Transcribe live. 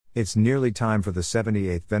It's nearly time for the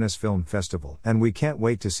 78th Venice Film Festival, and we can't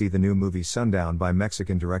wait to see the new movie Sundown by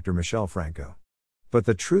Mexican director Michel Franco. But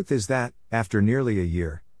the truth is that, after nearly a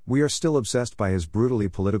year, we are still obsessed by his brutally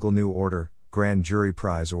political New Order, Grand Jury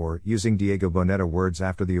Prize, or, using Diego Boneta words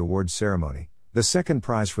after the awards ceremony, the second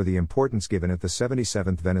prize for the importance given at the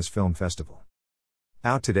 77th Venice Film Festival.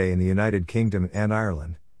 Out today in the United Kingdom and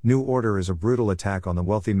Ireland, New Order is a brutal attack on the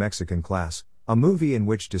wealthy Mexican class, a movie in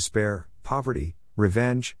which despair, poverty,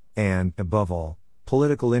 revenge, and, above all,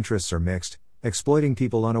 political interests are mixed, exploiting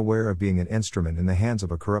people unaware of being an instrument in the hands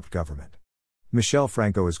of a corrupt government. Michel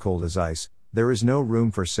Franco is cold as ice, there is no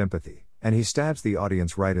room for sympathy, and he stabs the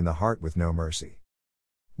audience right in the heart with no mercy.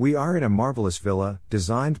 We are in a marvelous villa,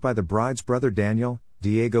 designed by the bride's brother Daniel,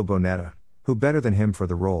 Diego Boneta, who better than him for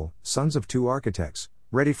the role, sons of two architects,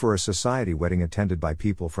 ready for a society wedding attended by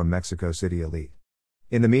people from Mexico City elite.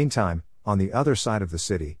 In the meantime, on the other side of the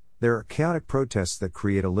city, there are chaotic protests that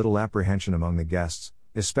create a little apprehension among the guests,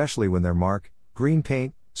 especially when their green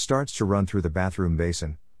paint, starts to run through the bathroom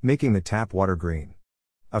basin, making the tap water green.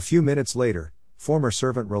 A few minutes later, former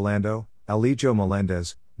servant Rolando, Alijo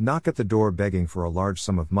Melendez, knock at the door begging for a large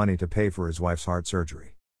sum of money to pay for his wife's heart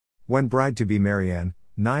surgery. When bride-to-be Marianne,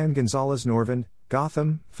 Nyan Gonzalez Norvin,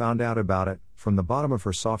 Gotham, found out about it, from the bottom of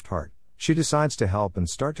her soft heart, she decides to help and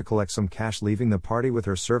start to collect some cash, leaving the party with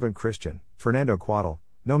her servant Christian, Fernando Cuadal,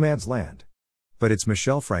 no man's land. But it's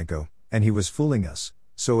Michel Franco, and he was fooling us,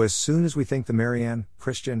 so as soon as we think the Marianne,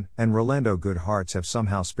 Christian, and Rolando good hearts have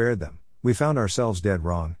somehow spared them, we found ourselves dead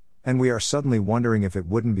wrong, and we are suddenly wondering if it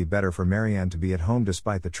wouldn't be better for Marianne to be at home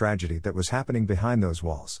despite the tragedy that was happening behind those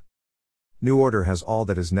walls. New Order has all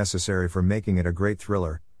that is necessary for making it a great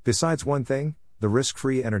thriller, besides one thing, the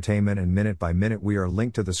risk-free entertainment, and minute by minute we are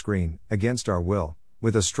linked to the screen, against our will,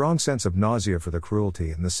 with a strong sense of nausea for the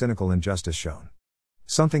cruelty and the cynical injustice shown.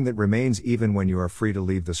 Something that remains even when you are free to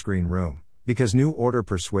leave the screen room, because New Order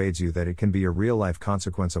persuades you that it can be a real-life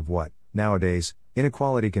consequence of what, nowadays,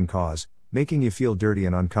 inequality can cause, making you feel dirty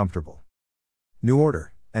and uncomfortable. New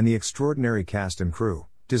Order, and the extraordinary cast and crew,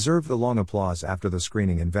 deserve the long applause after the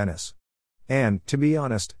screening in Venice. And, to be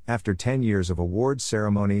honest, after 10 years of awards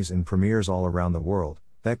ceremonies and premieres all around the world,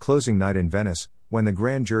 that closing night in Venice, when the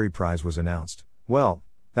Grand Jury Prize was announced, well,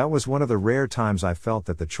 that was one of the rare times I felt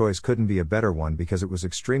that the choice couldn't be a better one because it was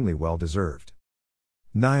extremely well deserved.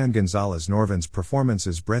 Nyan Gonzalez Norvin's performance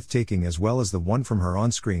is breathtaking, as well as the one from her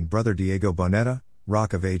on-screen brother Diego Boneta,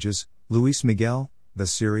 Rock of Ages, Luis Miguel, The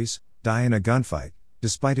Series, Diana Gunfight,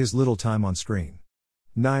 despite his little time on screen.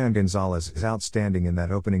 Nyan Gonzalez is outstanding in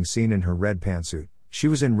that opening scene in her red pantsuit. She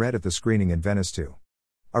was in red at the screening in Venice too.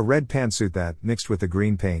 A red pantsuit that, mixed with the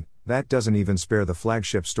green paint, that doesn't even spare the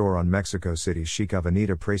flagship store on Mexico City's chic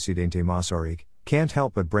Avenida Presidente Masaryk, can't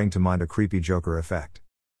help but bring to mind a creepy Joker effect.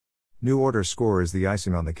 New Order's score is the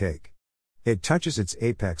icing on the cake. It touches its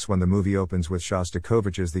apex when the movie opens with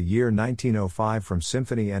Shostakovich's The Year 1905 from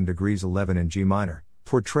Symphony and Degrees 11 in G minor,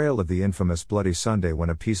 portrayal of the infamous Bloody Sunday,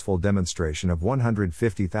 when a peaceful demonstration of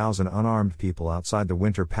 150,000 unarmed people outside the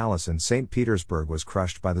Winter Palace in St. Petersburg was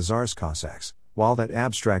crushed by the Tsar's Cossacks, while that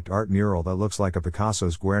abstract art mural that looks like a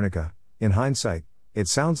Picasso's Guernica, in hindsight, it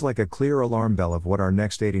sounds like a clear alarm bell of what our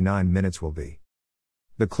next 89 minutes will be.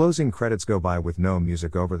 The closing credits go by with no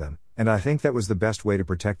music over them, and I think that was the best way to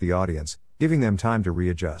protect the audience, giving them time to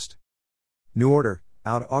readjust. New Order,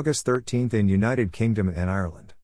 out August 13th in United Kingdom and Ireland.